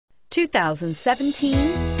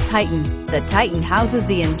2017 Titan. The Titan houses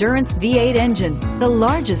the Endurance V8 engine, the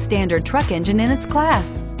largest standard truck engine in its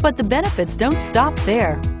class. But the benefits don't stop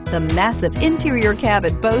there. The massive interior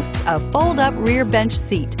cabin boasts a fold-up rear bench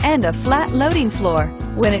seat and a flat loading floor.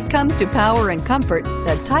 When it comes to power and comfort,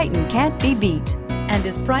 the Titan can't be beat and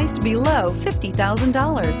is priced below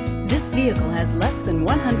 $50,000. This vehicle has less than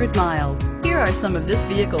 100 miles. Here are some of this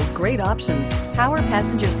vehicle's great options: power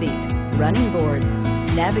passenger seat, running boards,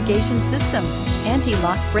 navigation system,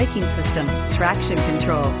 anti-lock braking system, traction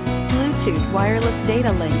control, Bluetooth wireless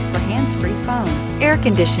data link for hands-free phone, air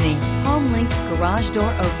conditioning, home link garage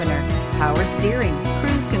door opener, power steering,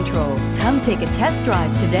 cruise control. Come take a test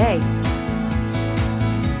drive today.